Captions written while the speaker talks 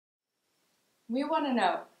We want to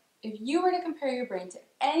know, if you were to compare your brain to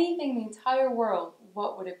anything in the entire world,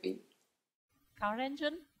 what would it be? Car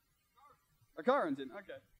engine? A car engine,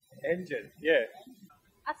 okay. Engine, yeah.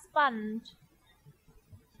 A sponge.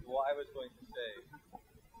 What I was going to say.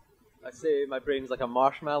 I say my brain's like a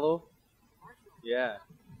marshmallow. Yeah.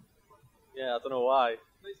 Yeah, I don't know why.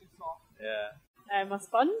 Nice and soft. Yeah. A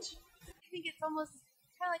sponge. I think it's almost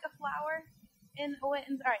kind of like a flower in a way.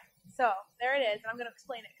 All right, so there it is, and I'm going to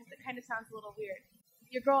explain it because it kind of sounds a little weird.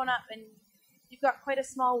 You're growing up and you've got quite a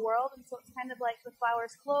small world, and so it's kind of like the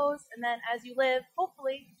flowers close, and then as you live,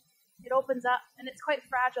 hopefully, it opens up, and it's quite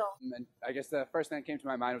fragile. And I guess the first thing that came to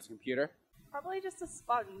my mind was a computer. Probably just a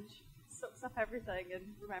sponge. Soaks up everything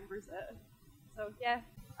and remembers it. So yeah,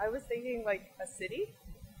 I was thinking like a city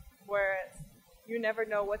where you never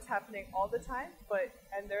know what's happening all the time,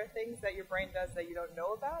 and there are things that your brain does that you don't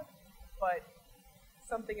know about, but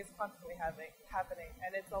something is constantly happening,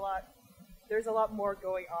 and there's a lot more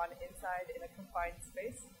going on inside in a confined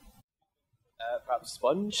space. Perhaps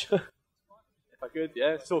sponge. If I could,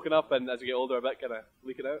 yeah. Soaking up, and as we get older, a bit kind of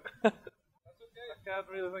leaking out. That's okay. I can't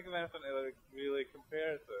really think of anything to like, really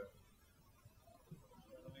compare it to.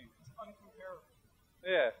 I mean, it's uncomparable.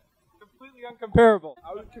 Yeah, completely uncomparable.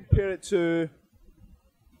 I would compare it to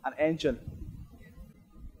an engine.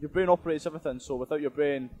 Your brain operates everything, so without your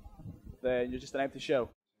brain, then you're just an empty shell.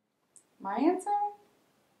 My answer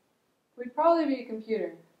would probably be a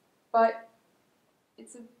computer, but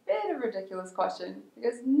it's a bit of a ridiculous question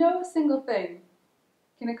because no single thing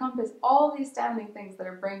can encompass all the astounding things that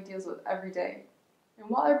our brain deals with every day. And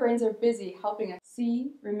while our brains are busy helping us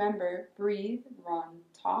see, remember, breathe, run,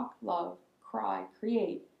 talk, love, cry,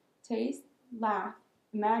 create, taste, laugh,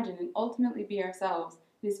 imagine, and ultimately be ourselves,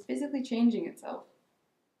 it is physically changing itself.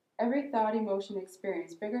 Every thought, emotion,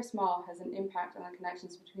 experience, big or small, has an impact on the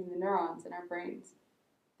connections between the neurons in our brains.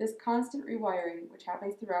 This constant rewiring, which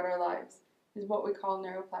happens throughout our lives, is what we call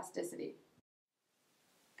neuroplasticity.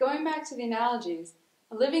 Going back to the analogies,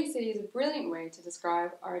 a living city is a brilliant way to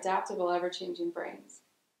describe our adaptable, ever-changing brains.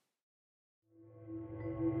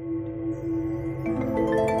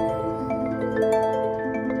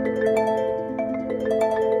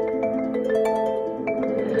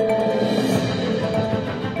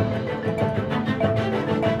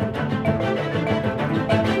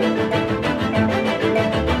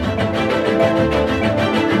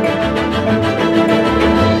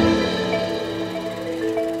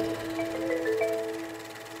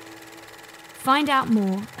 Find out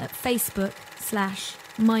more at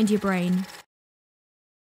Facebook/Mind Your Brain.